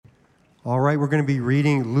All right, we're going to be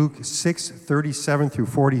reading Luke 6:37 through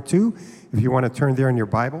 42, if you want to turn there in your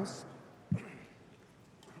Bibles.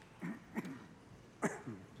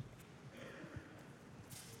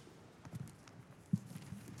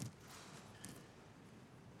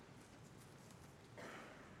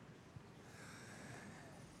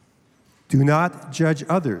 Do not judge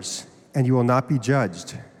others, and you will not be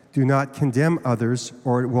judged. Do not condemn others,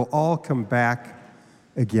 or it will all come back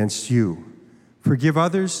against you. Forgive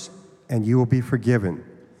others, and you will be forgiven.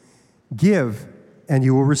 Give, and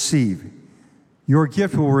you will receive. Your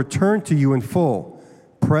gift will return to you in full,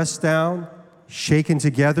 pressed down, shaken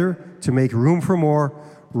together to make room for more,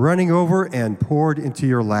 running over and poured into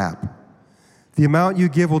your lap. The amount you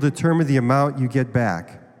give will determine the amount you get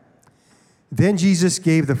back. Then Jesus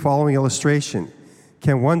gave the following illustration.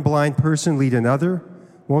 Can one blind person lead another?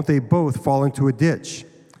 Won't they both fall into a ditch?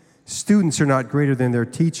 Students are not greater than their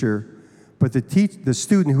teacher, but the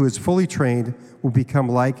student who is fully trained will become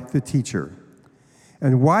like the teacher.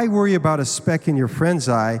 And why worry about a speck in your friend's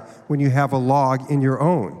eye when you have a log in your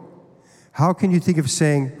own? How can you think of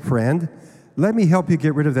saying, "Friend, let me help you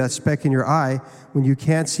get rid of that speck in your eye," when you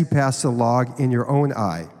can't see past the log in your own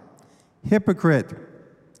eye? Hypocrite!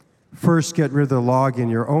 First get rid of the log in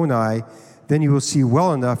your own eye, then you will see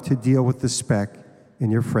well enough to deal with the speck in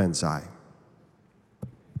your friend's eye.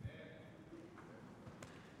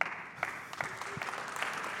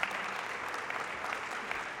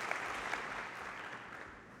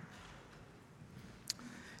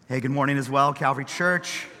 Hey, good morning as well, Calvary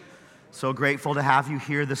Church. So grateful to have you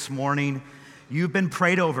here this morning. You've been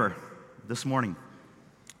prayed over this morning.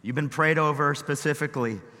 You've been prayed over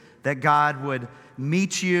specifically that God would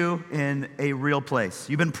meet you in a real place.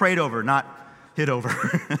 You've been prayed over, not hit over.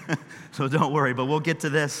 So don't worry, but we'll get to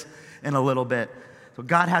this in a little bit. So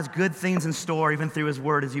God has good things in store, even through his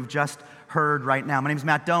word, as you've just heard right now. My name is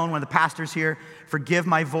Matt Doan, one of the pastors here. Forgive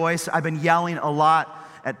my voice. I've been yelling a lot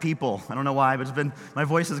at people. I don't know why, but my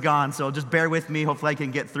voice is gone, so just bear with me. Hopefully I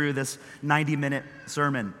can get through this 90-minute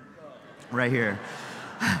sermon right here.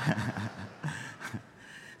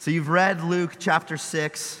 So you've read Luke chapter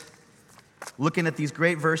 6, looking at these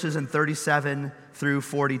great verses in 37 through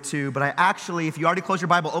 42, but I actually, if you already closed your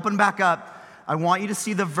Bible, open back up. I want you to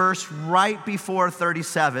see the verse right before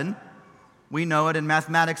 37. We know it in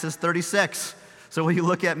mathematics as 36. So when you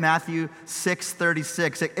look at Matthew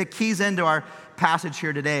 6:36, it keys into our passage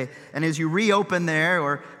here today. And as you reopen there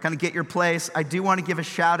or kind of get your place, I do want to give a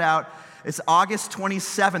shout out. It's August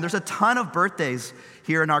 27th. There's a ton of birthdays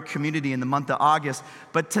here in our community in the month of August.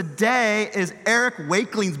 But today is Eric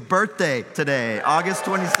Wakeling's birthday today, August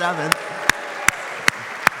 27th.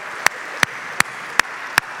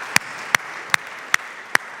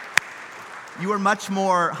 You were much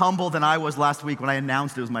more humble than I was last week when I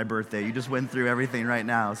announced it was my birthday. You just went through everything right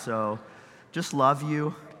now. So just love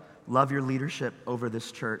you. Love your leadership over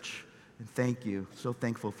this church. And thank you. So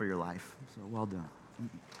thankful for your life. So well done.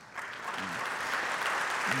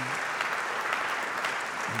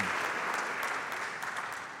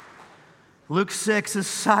 Luke 6 is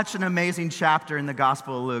such an amazing chapter in the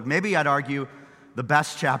Gospel of Luke. Maybe I'd argue the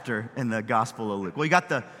best chapter in the Gospel of Luke. Well, you got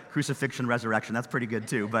the crucifixion, resurrection. That's pretty good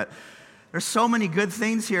too. But there's so many good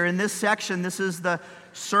things here. In this section, this is the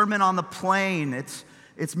Sermon on the Plain.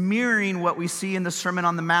 It's mirroring what we see in the Sermon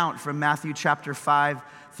on the Mount from Matthew chapter 5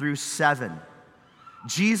 through 7.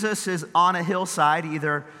 Jesus is on a hillside,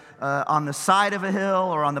 either on the side of a hill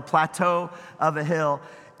or on the plateau of a hill.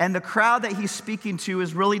 And the crowd that he's speaking to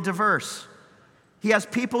is really diverse. He has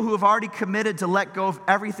people who have already committed to let go of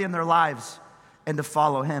everything in their lives and to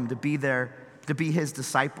follow him, to be his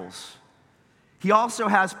disciples. He also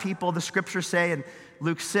has people, the scriptures say in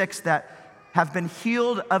Luke 6, that have been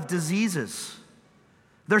healed of diseases.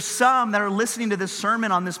 There's some that are listening to this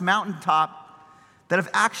sermon on this mountaintop that have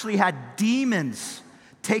actually had demons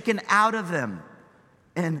taken out of them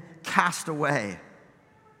and cast away.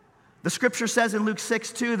 The scripture says in Luke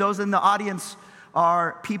 6, too, those in the audience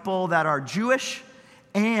are people that are Jewish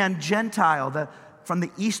and Gentile, from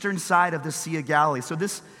the eastern side of the Sea of Galilee. So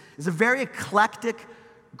this is a very eclectic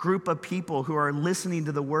group of people who are listening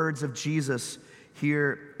to the words of Jesus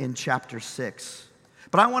here in chapter 6.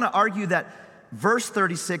 But I want to argue that verse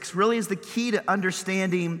 36 really is the key to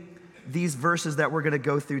understanding these verses that we're going to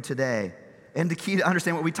go through today, and the key to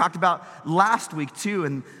understand what we talked about last week too,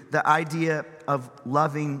 and the idea of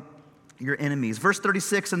loving your enemies. Verse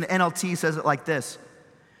 36 in the NLT says it like this: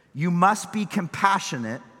 "You must be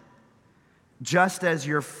compassionate just as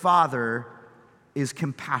your Father is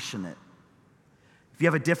compassionate." If you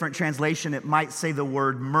have a different translation, it might say the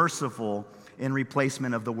word merciful in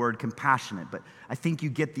replacement of the word compassionate, but I think you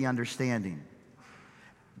get the understanding.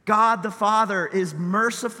 God the Father is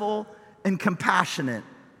merciful and compassionate.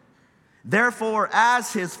 Therefore,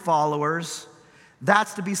 as his followers,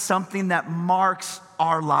 that's to be something that marks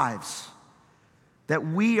our lives. That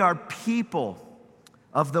we are people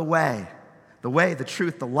of the way, the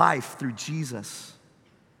truth, the life through Jesus.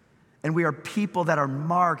 And we are people that are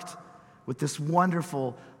marked with this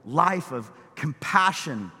wonderful life of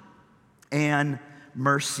compassion and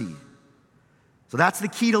mercy. So that's the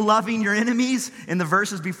key to loving your enemies in the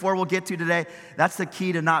verses before we'll get to today. That's the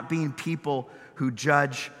key to not being people who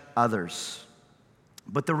judge others.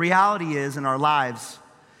 But the reality is in our lives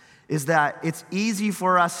is that it's easy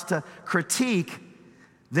for us to critique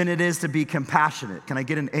than it is to be compassionate. Can I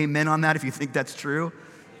get an amen on that if you think that's true?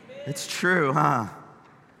 Amen. It's true, huh?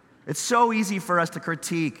 It's so easy for us to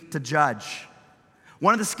critique, to judge.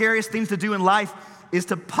 One of the scariest things to do in life is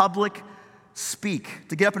to public speak,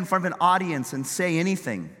 to get up in front of an audience and say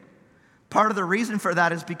anything. Part of the reason for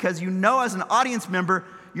that is because you know as an audience member,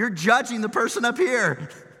 you're judging the person up here.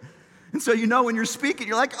 And so you know when you're speaking,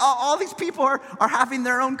 you're like, oh, all these people are having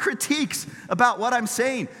their own critiques about what I'm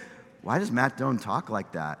saying. Why does Matt Doan talk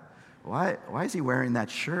like that? Why is he wearing that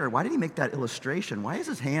shirt? Why did he make that illustration? Why does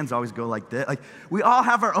his hands always go like this? Like, we all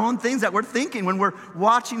have our own things that we're thinking when we're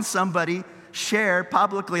watching somebody share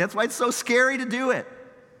publicly. That's why it's so scary to do it.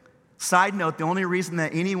 Side note, the only reason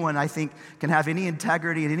that anyone, I think, can have any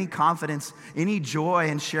integrity and any confidence, any joy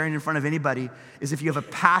in sharing in front of anybody is if you have a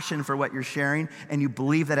passion for what you're sharing and you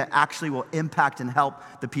believe that it actually will impact and help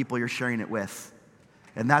the people you're sharing it with.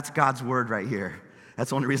 And that's God's word right here. That's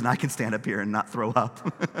the only reason I can stand up here and not throw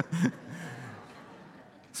up.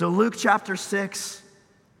 So Luke chapter 6,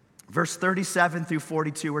 verse 37 through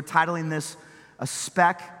 42, we're titling this, A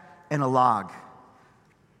Speck and a Log.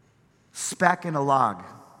 Speck and a log.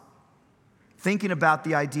 Thinking about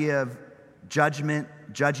the idea of judgment,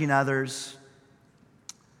 judging others,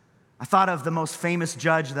 I thought of the most famous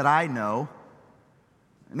judge that I know.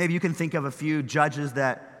 Maybe you can think of a few judges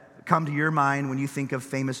that come to your mind when you think of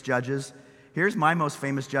famous judges. Here's my most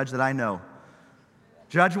famous judge that I know.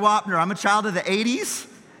 Judge Wapner. I'm a child of the 80s. You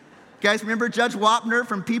guys remember Judge Wapner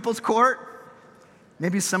from People's Court?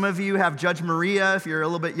 Maybe some of you have Judge Maria if you're a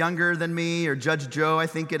little bit younger than me, or Judge Joe, I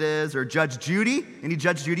think it is, or Judge Judy. Any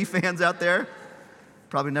Judge Judy fans out there?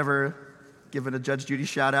 Probably never given a Judge Judy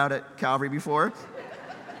shout out at Calvary before.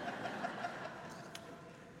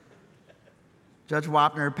 Judge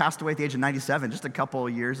Wapner passed away at the age of 97 just a couple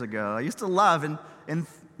of years ago. I used to love, and in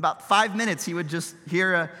about 5 minutes, he would just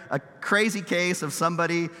hear a crazy case of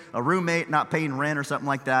somebody, a roommate not paying rent or something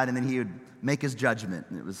like that, and then he would make his judgment.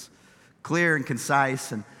 And it was clear and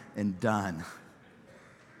concise and done.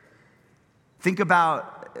 Think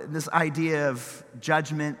about this idea of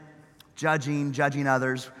judgment, judging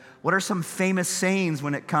others. What are some famous sayings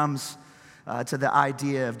when it comes to the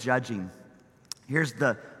idea of judging? Here's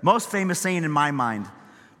the most famous saying in my mind.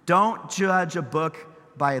 Don't judge a book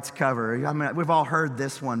by its cover. I mean, we've all heard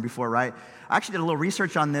this one before, right? I actually did a little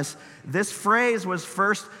research on this. This phrase was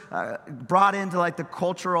first brought into like the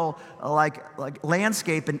cultural like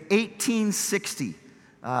landscape in 1860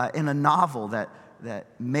 in a novel that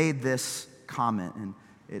made this comment, and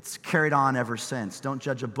it's carried on ever since. Don't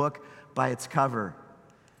judge a book by its cover.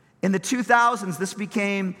 In the 2000s, this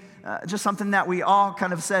became just something that we all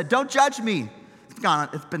kind of said, don't judge me.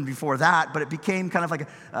 It's been before that, but it became kind of like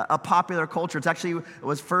a popular culture. It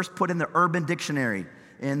was first put in the Urban Dictionary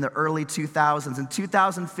in the early 2000s. In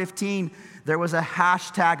 2015, there was a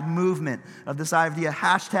hashtag movement of this idea,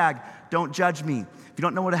 hashtag don't judge me. If you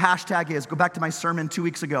don't know what a hashtag is, go back to my sermon 2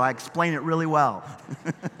 weeks ago. I explain it really well.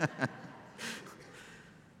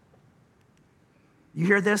 You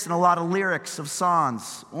hear this in a lot of lyrics of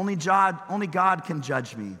songs. Only God can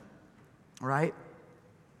judge me, right?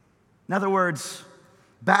 In other words,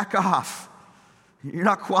 back off. You're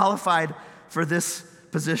not qualified for this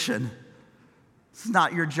position. It's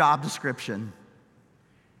not your job description.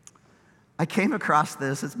 I came across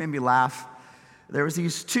this. It's made me laugh. There was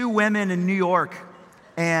these two women in New York,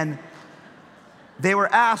 and they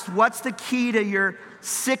were asked, what's the key to your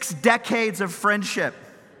 6 decades of friendship?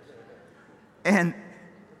 And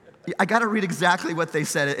I got to read exactly what they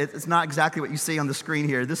said. It's not exactly what you see on the screen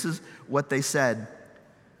here. This is what they said.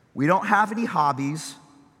 We don't have any hobbies,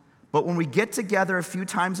 but when we get together a few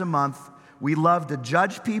times a month, we love to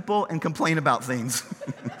judge people and complain about things.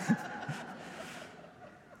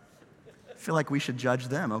 I feel like we should judge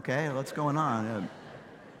them, okay? What's going on?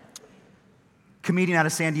 Comedian out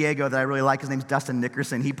of San Diego that I really like, his name's Dustin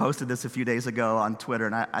Nickerson. He posted this a few days ago on Twitter,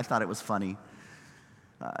 and I thought it was funny.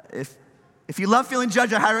 If you love feeling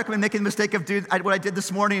judged, I highly recommend making the mistake of doing what I did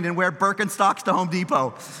this morning and wear Birkenstocks to Home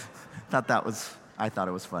Depot. I I thought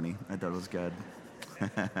it was funny. I thought it was good.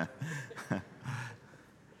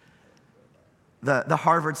 The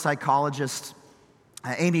Harvard psychologist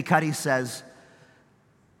Amy Cuddy says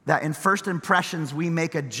that in first impressions, we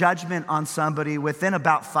make a judgment on somebody within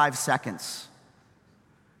about 5 seconds.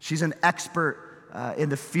 She's an expert in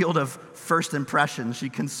the field of first impressions. She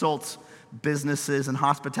consults businesses and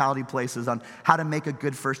hospitality places on how to make a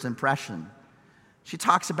good first impression. She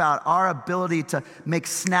talks about our ability to make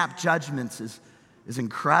snap judgments is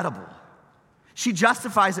incredible. She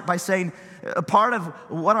justifies it by saying a part of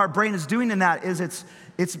what our brain is doing in that is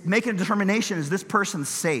it's making a determination, is this person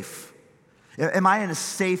safe? Am I in a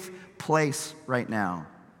safe place right now?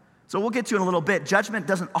 So we'll get to it in a little bit. Judgment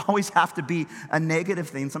doesn't always have to be a negative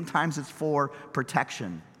thing. Sometimes it's for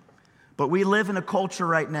protection. But we live in a culture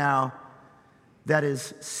right now that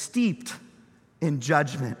is steeped in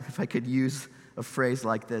judgment, if I could use a phrase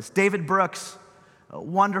like this. David Brooks, a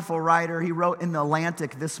wonderful writer, he wrote in The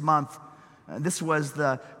Atlantic this month. This was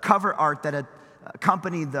the cover art that had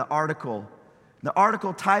accompanied the article. The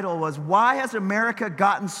article title was, "Why Has America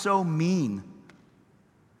Gotten So Mean?"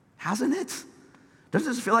 Hasn't it?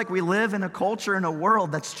 Doesn't it feel like we live in a culture, in a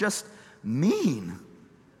world that's just mean?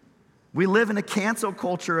 We live in a cancel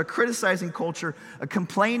culture, a criticizing culture, a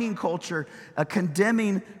complaining culture, a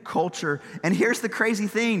condemning culture. And here's the crazy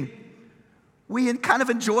thing. We kind of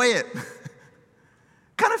enjoy it.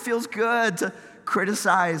 Kind of feels good to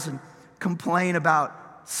criticize and complain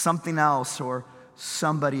about something else or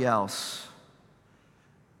somebody else.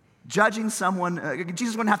 Judging someone,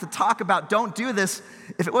 Jesus wouldn't have to talk about don't do this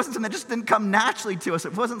if it wasn't something that just didn't come naturally to us.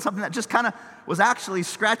 It wasn't something that just kind of was actually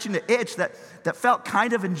scratching the itch that felt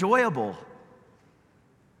kind of enjoyable.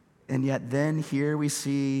 And yet then here we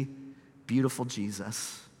see beautiful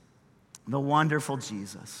Jesus, the wonderful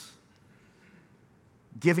Jesus,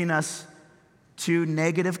 giving us 2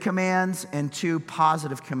 negative commands and 2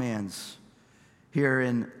 positive commands here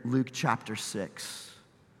in Luke chapter 6.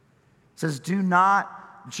 It says, do not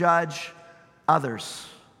judge others.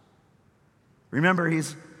 Remember,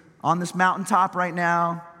 he's on this mountaintop right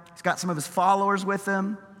now. He's got some of his followers with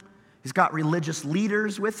him. He's got religious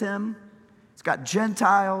leaders with him. He's got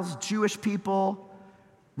Gentiles, Jewish people,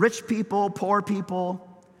 rich people, poor people,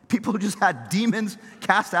 people who just had demons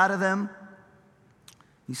cast out of them.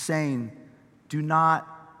 He's saying, do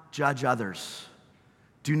not judge others.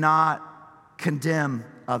 Do not condemn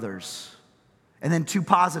others. And then 2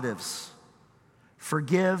 positives.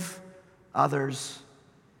 Forgive others,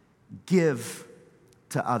 give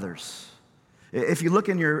to others. If you look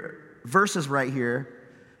in your verses right here,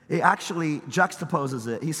 it actually juxtaposes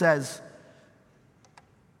it. He says,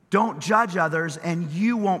 don't judge others and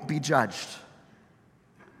you won't be judged.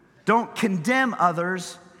 Don't condemn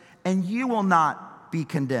others and you will not be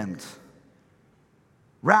condemned.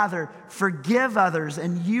 Rather, forgive others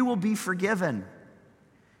and you will be forgiven.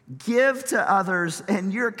 Give to others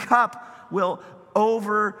and your cup will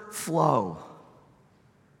overflow.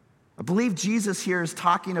 I believe Jesus here is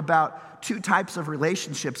talking about 2 types of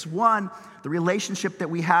relationships. One, the relationship that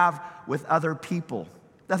we have with other people,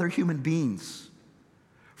 other human beings.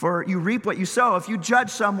 For you reap what you sow. If you judge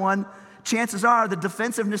someone, chances are the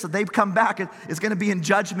defensiveness that they've come back is going to be in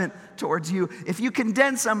judgment towards you. If you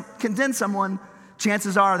condemn someone,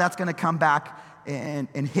 chances are that's going to come back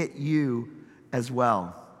and hit you as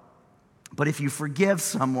well. But if you forgive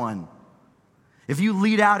someone, if you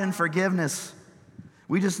lead out in forgiveness,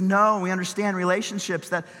 we just know, we understand relationships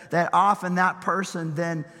that often that person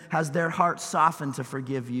then has their heart softened to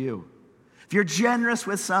forgive you. If you're generous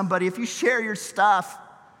with somebody, if you share your stuff,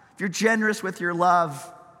 if you're generous with your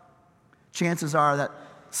love, chances are that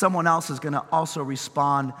someone else is going to also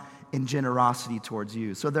respond in generosity towards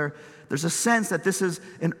you. So there's a sense that this is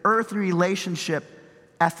an earthly relationship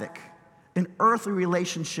ethic, an earthly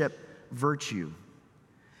relationship virtue.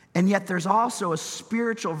 And yet there's also a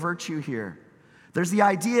spiritual virtue here. There's the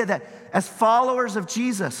idea that as followers of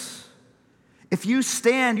Jesus, if you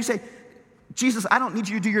stand, you say, Jesus, I don't need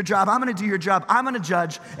you to do your job. I'm going to do your job. I'm going to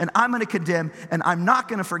judge, and I'm going to condemn, and I'm not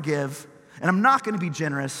going to forgive, and I'm not going to be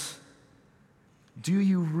generous. Do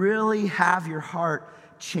you really have your heart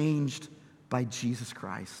changed by Jesus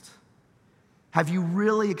Christ? Have you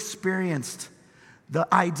really experienced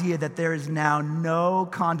the idea that there is now no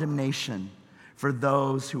condemnation for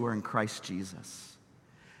those who are in Christ Jesus?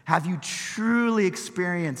 Have you truly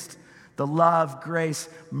experienced the love, grace,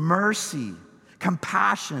 mercy,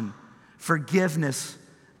 compassion, forgiveness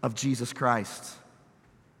of Jesus Christ?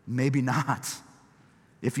 Maybe not,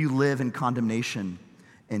 if you live in condemnation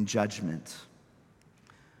and judgment.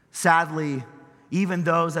 Sadly, even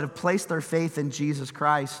those that have placed their faith in Jesus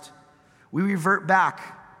Christ, we revert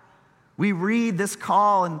back. We read this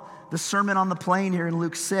call in the Sermon on the Plain here in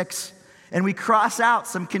Luke 6, and we cross out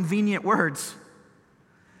some convenient words.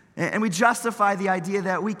 And we justify the idea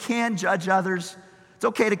that we can judge others. It's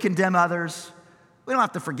okay to condemn others. We don't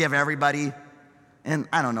have to forgive everybody. And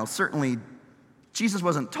I don't know, certainly Jesus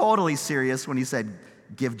wasn't totally serious when he said,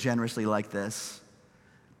 give generously like this.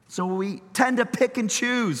 So we tend to pick and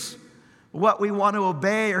choose what we want to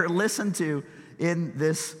obey or listen to in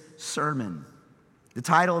this sermon. The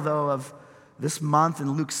title, though, of this month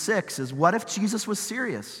in Luke 6 is, What If Jesus Was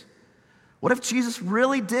Serious? What if Jesus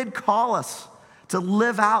really did call us to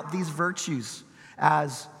live out these virtues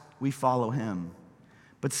as we follow him?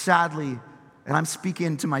 But sadly, and I'm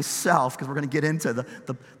speaking to myself because we're going to get into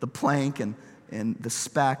the plank and the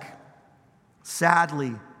speck.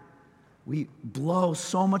 Sadly, we blow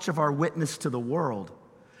so much of our witness to the world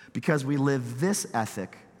because we live this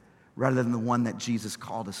ethic rather than the one that Jesus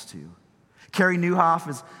called us to. Carey Nieuwhof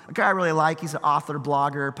is a guy I really like. He's an author,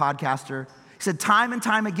 blogger, podcaster. He said, time and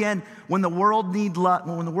time again, when the world needs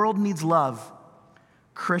love,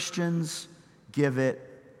 Christians give it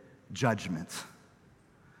judgment.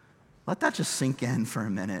 Let that just sink in for a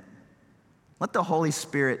minute. Let the Holy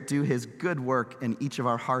Spirit do his good work in each of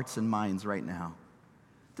our hearts and minds right now.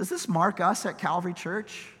 Does this mark us at Calvary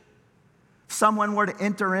Church? If someone were to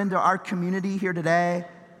enter into our community here today,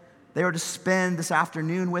 they were to spend this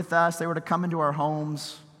afternoon with us, they were to come into our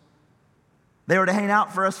homes, they were to hang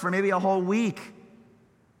out for us for maybe a whole week,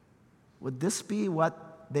 would this be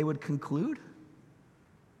what they would conclude?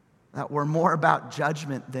 That we're more about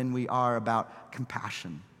judgment than we are about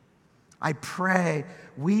compassion.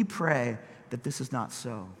 We pray that this is not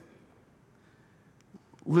so.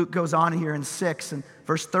 Luke goes on here in 6, and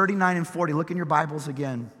verse 39 and 40, look in your Bibles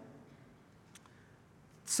again.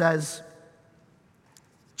 It says,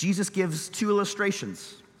 Jesus gives two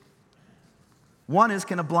illustrations. One is,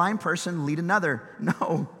 can a blind person lead another?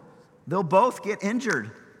 No, they'll both get injured.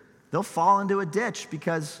 They'll fall into a ditch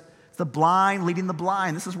because it's the blind leading the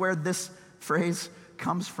blind. This is where this phrase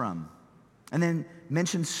comes from. And then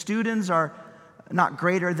mentions students are not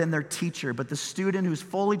greater than their teacher, but the student who's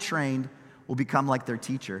fully trained will become like their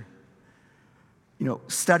teacher.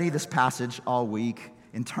 Study this passage all week,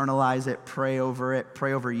 internalize it, pray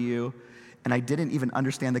over you. And I didn't even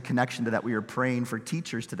understand the connection to that we were praying for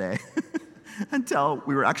teachers today until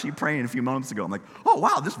we were actually praying a few moments ago. I'm like, oh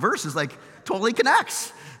wow, this verse is like totally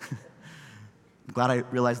connects. I'm glad I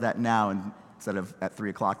realized that now instead of at 3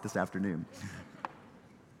 o'clock this afternoon.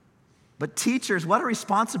 But teachers, what a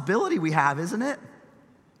responsibility we have, isn't it?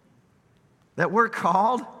 That we're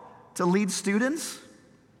called to lead students.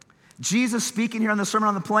 Jesus speaking here on the Sermon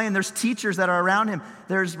on the Plain, there's teachers that are around him.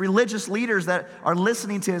 There's religious leaders that are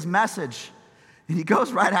listening to his message. And he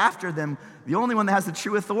goes right after them. The only one that has the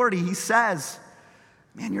true authority, he says,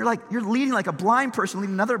 man, you're leading like a blind person,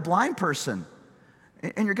 leading another blind person.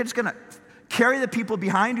 And you're just gonna carry the people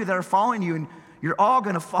behind you that are following you, and you're all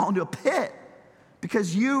gonna fall into a pit.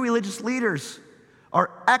 Because you, religious leaders, are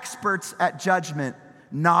experts at judgment,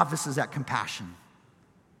 novices at compassion.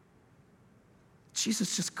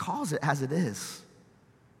 Jesus just calls it as it is.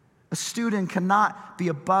 A student cannot be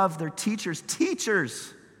above their teachers.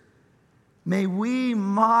 Teachers, may we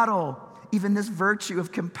model even this virtue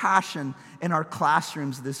of compassion in our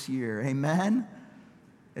classrooms this year. Amen?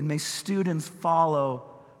 And may students follow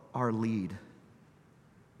our lead.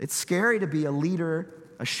 It's scary to be a leader,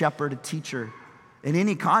 a shepherd, a teacher in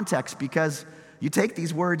any context because you take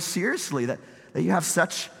these words seriously, that you have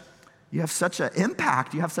such an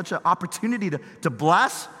impact, you have such an opportunity to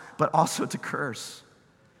bless, but also to curse.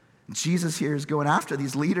 And Jesus here is going after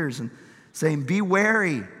these leaders and saying, be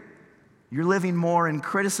wary. You're living more in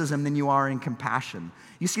criticism than you are in compassion.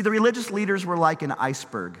 You see, the religious leaders were like an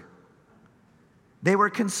iceberg. They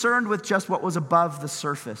were concerned with just what was above the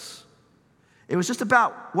surface. It was just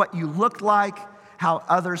about what you looked like, how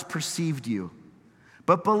others perceived you.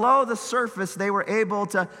 But below the surface, they were able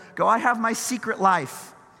to go, I have my secret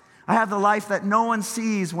life. I have the life that no one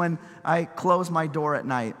sees when I close my door at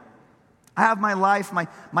night. I have my life, my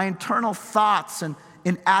internal thoughts and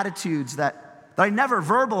attitudes that I never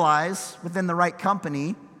verbalize within the right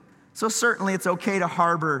company. So certainly it's okay to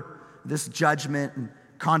harbor this judgment and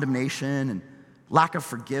condemnation and lack of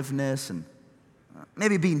forgiveness and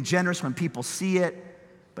maybe being generous when people see it,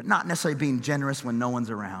 but not necessarily being generous when no one's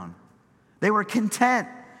around. They were content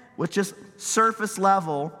with just surface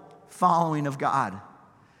level following of God.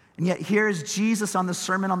 And yet here's Jesus on the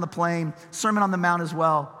Sermon on the Plain, Sermon on the Mount as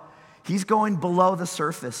well. He's going below the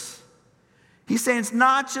surface. He's saying it's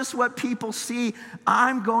not just what people see.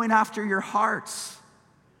 I'm going after your hearts.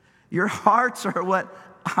 Your hearts are what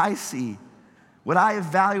I see. What I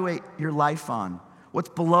evaluate your life on, what's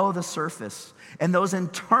below the surface. And those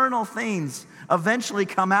internal things eventually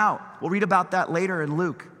come out. We'll read about that later in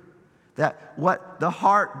Luke. That what the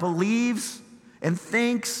heart believes and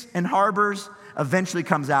thinks and harbors eventually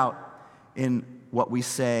comes out in what we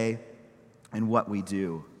say and what we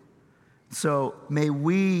do. So may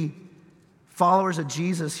we, followers of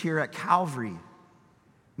Jesus here at Calvary,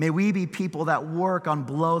 may we be people that work on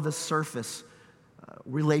below the surface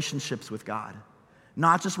relationships with God.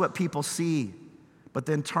 Not just what people see, but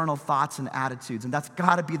the internal thoughts and attitudes. And that's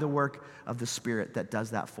got to be the work of the Spirit that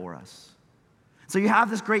does that for us. So you have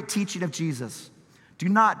this great teaching of Jesus. Do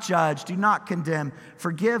not judge, do not condemn,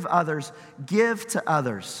 forgive others, give to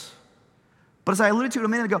others. But as I alluded to a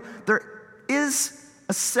minute ago, there is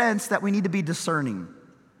a sense that we need to be discerning.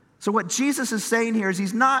 So what Jesus is saying here is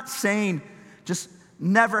he's not saying just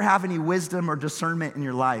never have any wisdom or discernment in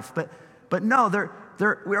your life. But no,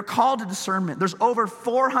 we are called to discernment. There's over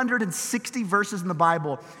 460 verses in the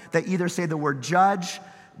Bible that either say the word judge,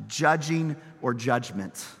 judging, or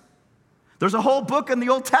judgment. There's a whole book in the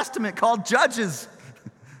Old Testament called Judges.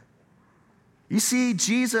 You see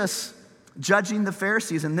Jesus judging the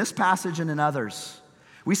Pharisees in this passage and in others.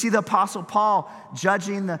 We see the Apostle Paul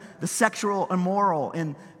judging the sexual immoral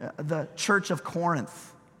in the church of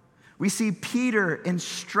Corinth. We see Peter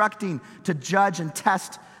instructing to judge and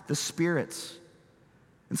test the spirits.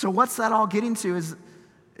 And so what's that all getting to? Is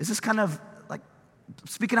this kind of like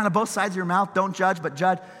speaking out of both sides of your mouth, don't judge, but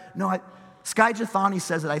judge? No, Skye Jethani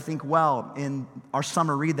says it, I think, well in our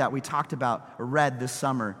summer read that we talked about or read this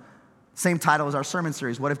summer. Same title as our sermon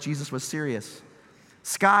series, What If Jesus Was Serious?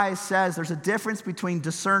 Skye says there's a difference between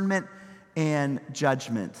discernment and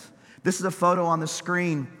judgment. This is a photo on the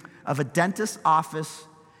screen of a dentist's office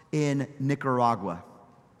in Nicaragua.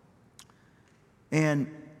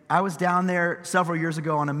 And I was down there several years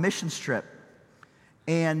ago on a missions trip.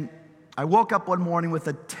 And I woke up one morning with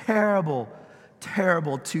a terrible,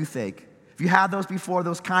 terrible toothache. If you had those before,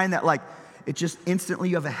 those kind that like, it just instantly,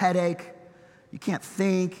 you have a headache, you can't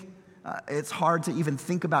think, it's hard to even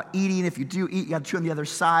think about eating. If you do eat, you got to chew on the other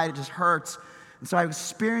side, it just hurts. And so I was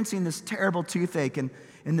experiencing this terrible toothache in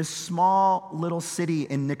this small little city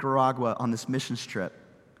in Nicaragua on this missions trip.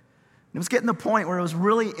 And it was getting to the point where it was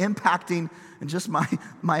really impacting just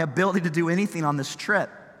my ability to do anything on this trip.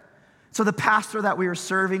 So the pastor that we were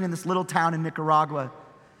serving in this little town in Nicaragua,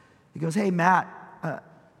 he goes, "Hey, Matt,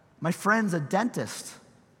 my friend's a dentist,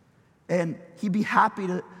 and he'd be happy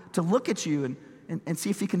to look at you and see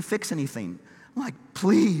if he can fix anything." I'm like,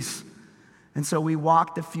 "Please." And so we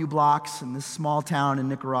walked a few blocks in this small town in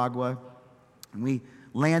Nicaragua, and we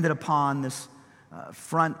landed upon this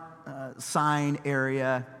front sign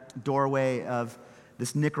area, doorway of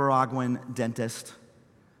this Nicaraguan dentist.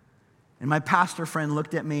 And my pastor friend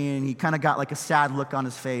looked at me, and he kind of got like a sad look on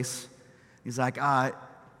his face. He's like,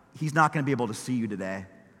 "He's not going to be able to see you today."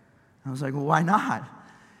 I was like, "Well, why not?"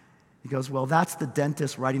 He goes, "Well, that's the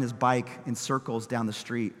dentist riding his bike in circles down the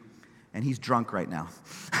street, and he's drunk right now."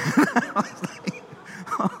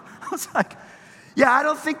 I was like, "Yeah, I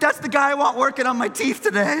don't think that's the guy I want working on my teeth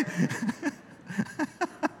today."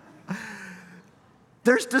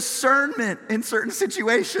 There's discernment in certain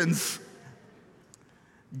situations.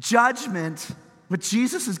 Judgment, what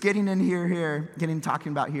Jesus is getting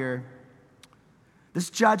talking about here. This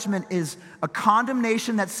judgment is a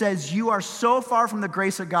condemnation that says you are so far from the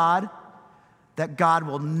grace of God that God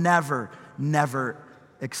will never, never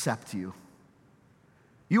accept you.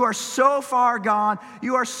 You are so far gone,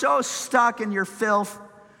 you are so stuck in your filth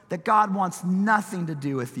that God wants nothing to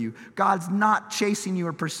do with you. God's not chasing you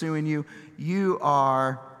or pursuing you. You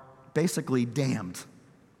are basically damned.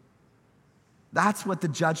 That's what the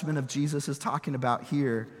judgment of Jesus is talking about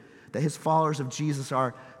here, that his followers of Jesus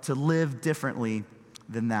are to live differently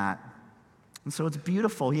than that. And so it's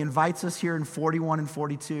beautiful. He invites us here in 41 and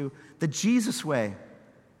 42, the Jesus way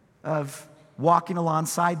of walking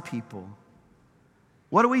alongside people.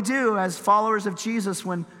 What do we do as followers of Jesus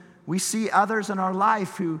when we see others in our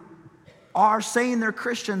life who are saying they're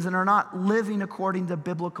Christians and are not living according to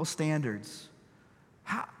biblical standards?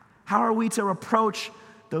 How are we to approach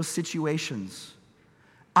those situations?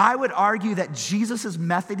 I would argue that Jesus'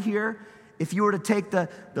 method here, if you were to take the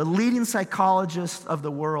leading psychologists of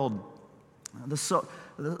the world, the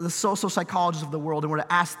social psychologists of the world, and were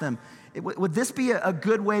to ask them, would this be a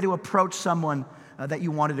good way to approach someone that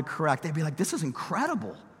you wanted to correct? They'd be like, "This is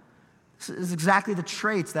incredible. This is exactly the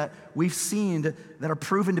traits that we've seen that are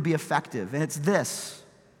proven to be effective." And it's this.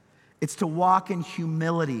 It's to walk in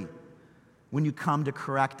humility when you come to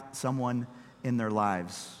correct someone in their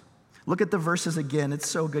lives. Look at the verses again. It's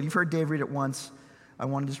so good. You've heard Dave read it once. I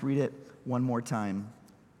want to just read it one more time.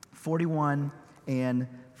 41 and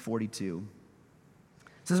 42.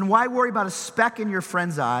 It says, and why worry about a speck in your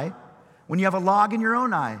friend's eye when you have a log in your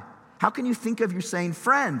own eye? How can you think of your saying,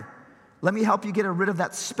 friend, let me help you get rid of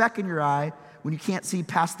that speck in your eye when you can't see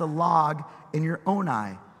past the log in your own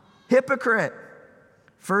eye? Hypocrite!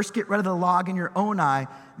 First get rid of the log in your own eye,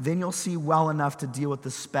 then you'll see well enough to deal with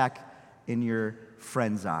the speck in your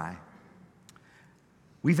friend's eye.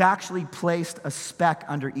 We've actually placed a speck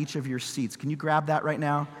under each of your seats. Can you grab that right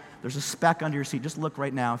now? There's a speck under your seat. Just look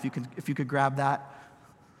right now if you could grab that.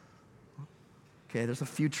 Okay, there's a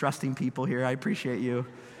few trusting people here. I appreciate you.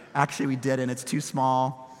 Actually, we didn't. It's too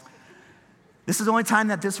small. This is the only time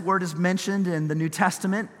that this word is mentioned in the New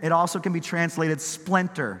Testament. It also can be translated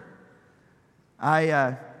splinter.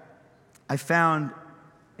 I found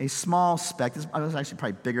a small speck. This was actually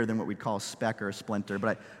probably bigger than what we'd call a speck or a splinter,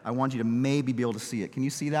 but I want you to maybe be able to see it. Can you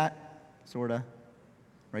see that? Sort of?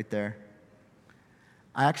 Right there.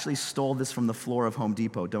 I actually stole this from the floor of Home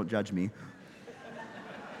Depot. Don't judge me.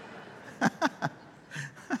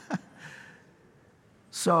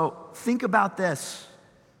 So think about this.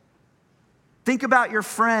 Think about your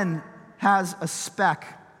friend has a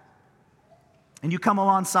speck, and you come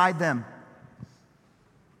alongside them.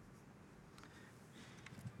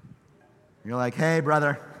 You're like, hey,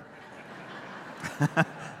 brother.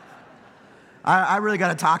 I really got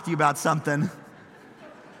to talk to you about something.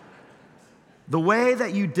 The way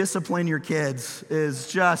that you discipline your kids is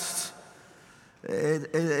just,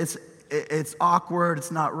 it's awkward,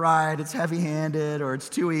 it's not right, it's heavy-handed, or it's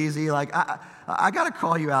too easy. Like, I got to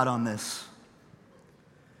call you out on this.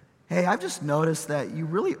 Hey, I've just noticed that you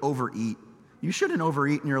really overeat. You shouldn't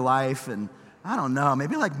overeat in your life, and I don't know,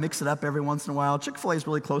 maybe like mix it up every once in a while. Chick-fil-A is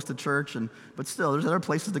really close to church, but still, there's other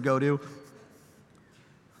places to go to.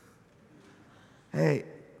 Hey,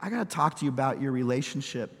 I got to talk to you about your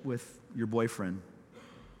relationship with your boyfriend.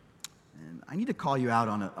 And I need to call you out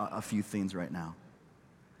on a few things right now.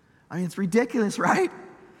 I mean, it's ridiculous, right?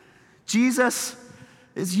 Jesus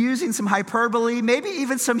is using some hyperbole, maybe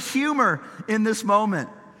even some humor in this moment,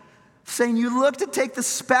 saying you look to take the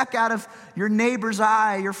speck out of your neighbor's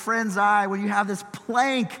eye, your friend's eye, when you have this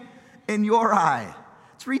plank in your eye.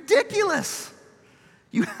 It's ridiculous.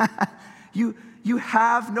 You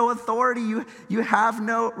have no authority. You have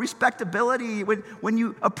no respectability when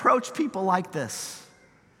you approach people like this.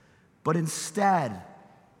 But instead,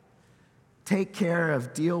 take care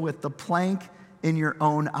of, deal with the plank in your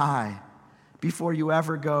own eye before you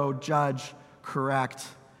ever go judge, correct,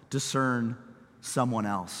 discern someone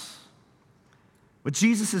else. What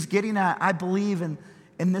Jesus is getting at, I believe, in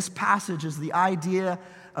this passage is the idea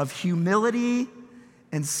of humility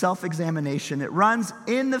and self-examination. It runs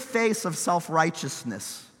in the face of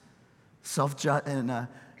self-righteousness,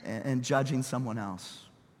 and judging someone else.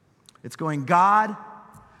 It's going, God,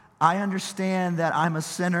 I understand that I'm a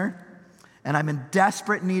sinner, and I'm in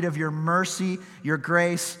desperate need of your mercy, your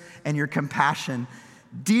grace, and your compassion.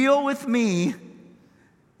 Deal with me,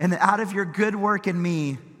 and out of your good work in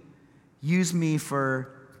me, use me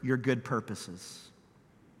for your good purposes.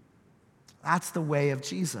 That's the way of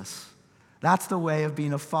Jesus. That's the way of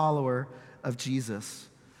being a follower of Jesus.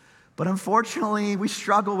 But unfortunately, we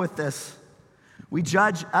struggle with this. We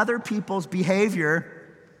judge other people's behavior.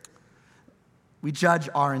 We judge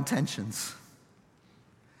our intentions.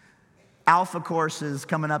 Alpha course is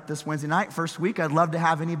coming up this Wednesday night, first week. I'd love to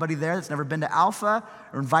have anybody there that's never been to Alpha,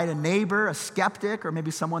 or invite a neighbor, a skeptic, or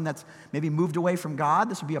maybe someone that's maybe moved away from God.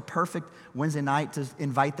 This would be a perfect Wednesday night to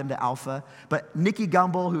invite them to Alpha. But Nikki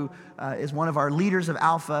Gumbel, who is one of our leaders of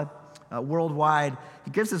Alpha worldwide,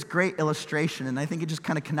 he gives this great illustration, and I think it just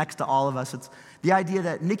kind of connects to all of us. It's the idea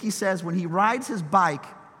that Nikki says when he rides his bike,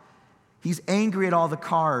 he's angry at all the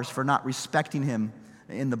cars for not respecting him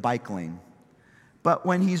in the bike lane. But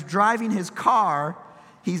when he's driving his car,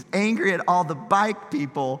 he's angry at all the bike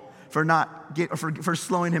people for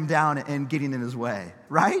slowing him down and getting in his way,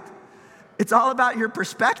 right? It's all about your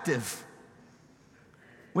perspective.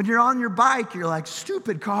 When you're on your bike, you're like,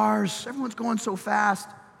 stupid cars, everyone's going so fast.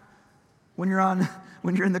 When you're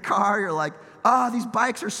in the car, you're like, these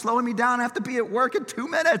bikes are slowing me down, I have to be at work in 2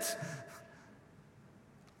 minutes.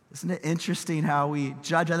 Isn't it interesting how we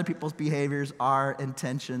judge other people's behaviors, our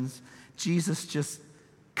intentions? Jesus just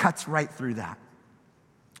cuts right through that.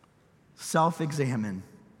 Self-examine.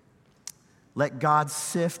 Let God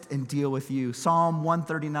sift and deal with you. Psalm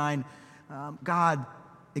 139, God,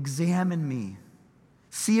 examine me.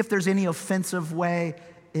 See if there's any offensive way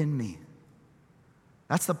in me.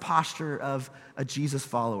 That's the posture of a Jesus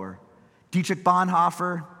follower. Dietrich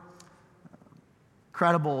Bonhoeffer,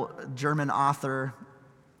 incredible German author,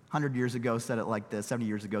 100 years ago said it like this, 70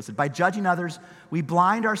 years ago said, by judging others, we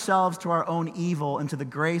blind ourselves to our own evil and to the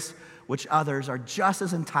grace which others are just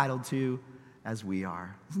as entitled to as we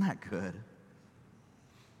are. Isn't that good?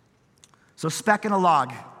 So speck and a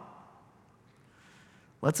log.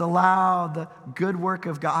 Let's allow the good work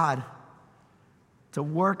of God to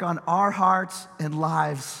work on our hearts and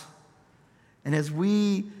lives. And as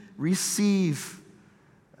we receive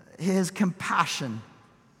His compassion,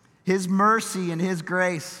 His mercy, and His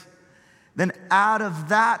grace, then out of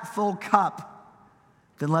that full cup,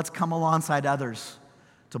 then let's come alongside others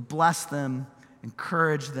to bless them,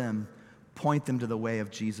 encourage them, point them to the way of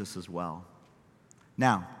Jesus as well.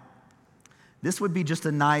 Now, this would be just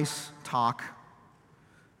a nice talk,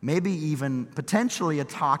 maybe even potentially a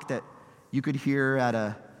talk that you could hear at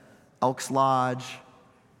a Elks Lodge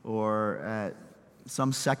or at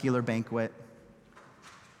some secular banquet.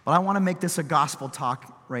 But I want to make this a gospel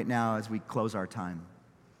talk right now as we close our time.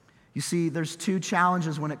 You see, there's two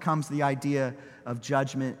challenges when it comes to the idea of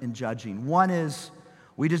judgment and judging. One is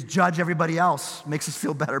we just judge everybody else, makes us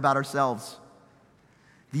feel better about ourselves.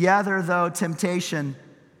 The other, though, temptation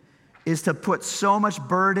is to put so much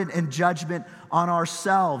burden and judgment on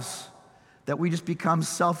ourselves that we just become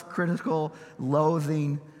self-critical,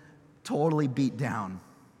 loathing, totally beat down.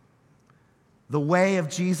 The way of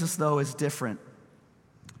Jesus, though, is different.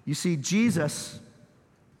 You see, Jesus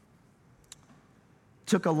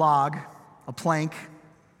took a log, a plank,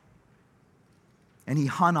 and He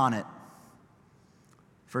hung on it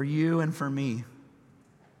for you and for me.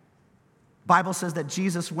 The Bible says that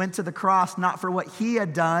Jesus went to the cross not for what He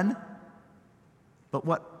had done, but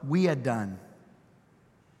what we had done.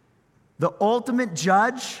 The ultimate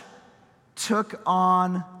judge took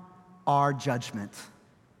on our judgment.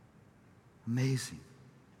 Amazing.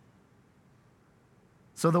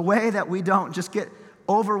 So the way that we don't just get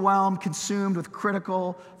overwhelmed, consumed with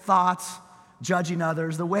critical thoughts, judging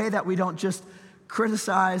others, the way that we don't just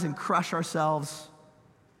criticize and crush ourselves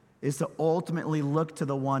is to ultimately look to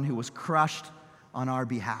the one who was crushed on our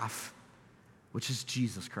behalf, which is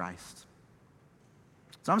Jesus Christ.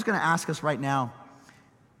 So I'm just going to ask us right now,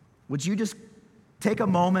 would you just take a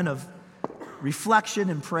moment of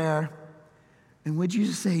reflection and prayer, and would you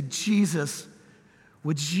just say, Jesus,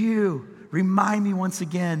 would you remind me once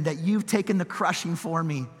again that you've taken the crushing for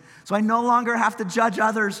me, so I no longer have to judge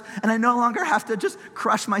others, and I no longer have to just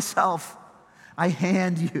crush myself. I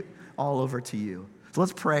hand you all over to you. So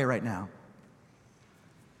let's pray right now.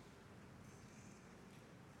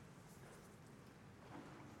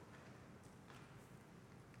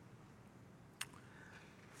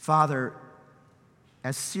 Father,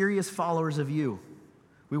 as serious followers of you,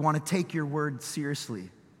 we want to take your word seriously.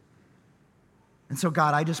 And so,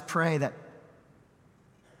 God, I just pray that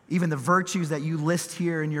even the virtues that you list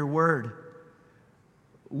here in your word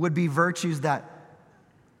would be virtues that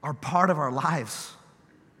are part of our lives,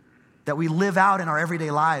 that we live out in our everyday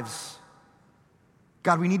lives.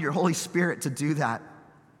 God, we need your Holy Spirit to do that.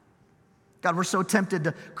 God, we're so tempted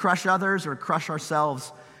to crush others or crush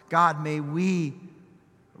ourselves. God, may we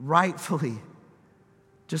rightfully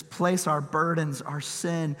just place our burdens, our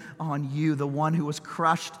sin on you, the one who was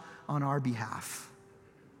crushed on our behalf.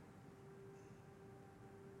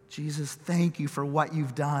 Jesus, thank you for what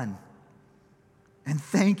you've done. And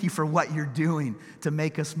thank you for what you're doing to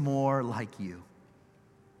make us more like you.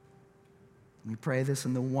 We pray this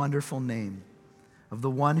in the wonderful name of the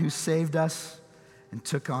one who saved us and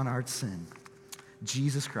took on our sin,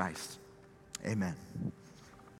 Jesus Christ. Amen.